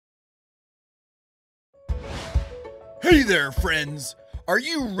Hey there, friends! Are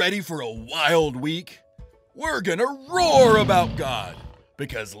you ready for a wild week? We're gonna roar about God,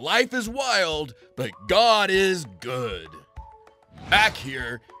 because life is wild, but God is good. Mack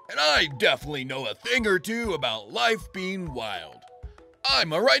here, and I definitely know a thing or two about life being wild.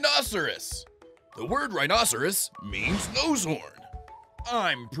 I'm a rhinoceros. The word rhinoceros means nose horn.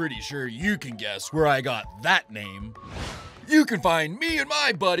 I'm pretty sure you can guess where I got that name. You can find me and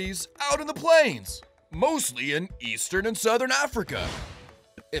my buddies out in the plains, mostly in Eastern and Southern Africa.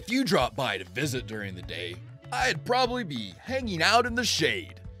 If you drop by to visit during the day, I'd probably be hanging out in the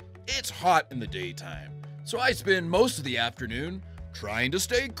shade. It's hot in the daytime, so I spend most of the afternoon trying to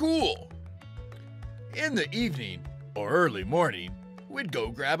stay cool. In the evening or early morning, we'd go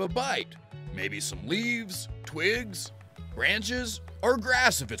grab a bite. Maybe some leaves, twigs, branches, or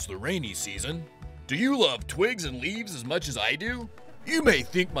grass if it's the rainy season. Do you love twigs and leaves as much as I do? You may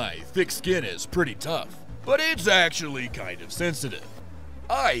think my thick skin is pretty tough, but it's actually kind of sensitive.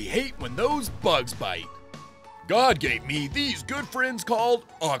 I hate when those bugs bite. God gave me these good friends called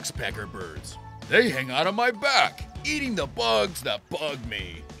oxpecker birds. They hang out on my back, eating the bugs that bug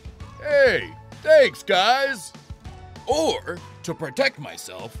me. Hey, thanks guys! Or, to protect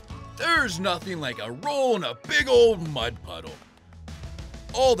myself, there's nothing like a roll in a big old mud puddle.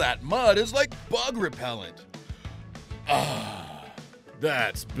 All that mud is like bug repellent. Ah,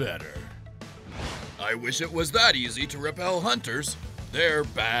 that's better. I wish it was that easy to repel hunters. They're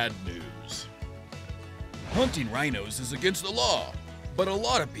bad news. Hunting rhinos is against the law, but a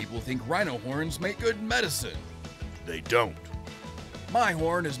lot of people think rhino horns make good medicine. They don't. My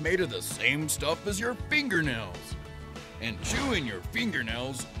horn is made of the same stuff as your fingernails, and chewing your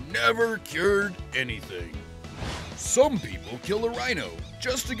fingernails never cured anything. Some people kill a rhino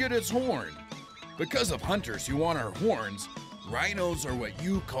just to get its horn. Because of hunters who want our horns, rhinos are what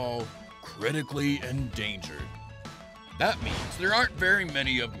you call critically endangered. That means there aren't very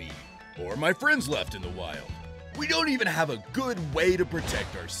many of me or my friends left in the wild. We don't even have a good way to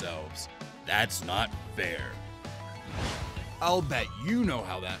protect ourselves. That's not fair. I'll bet you know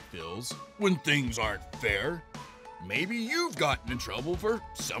how that feels when things aren't fair. Maybe you've gotten in trouble for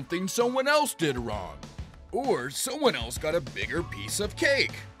something someone else did wrong. Or someone else got a bigger piece of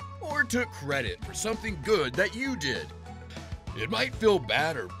cake. Or took credit for something good that you did. It might feel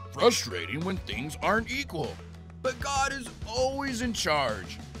bad or frustrating when things aren't equal. But God is always in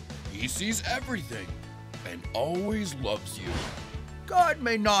charge. He sees everything and always loves you. God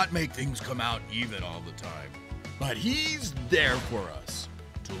may not make things come out even all the time, but He's there for us,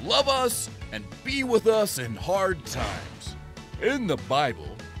 to love us and be with us in hard times. In the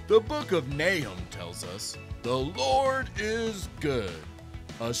Bible, the book of Nahum tells us, "The Lord is good,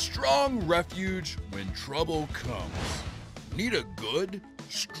 a strong refuge when trouble comes." Need a good,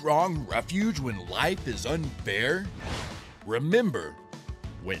 strong refuge when life is unfair? Remember,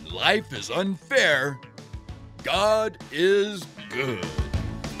 when life is unfair, God is good.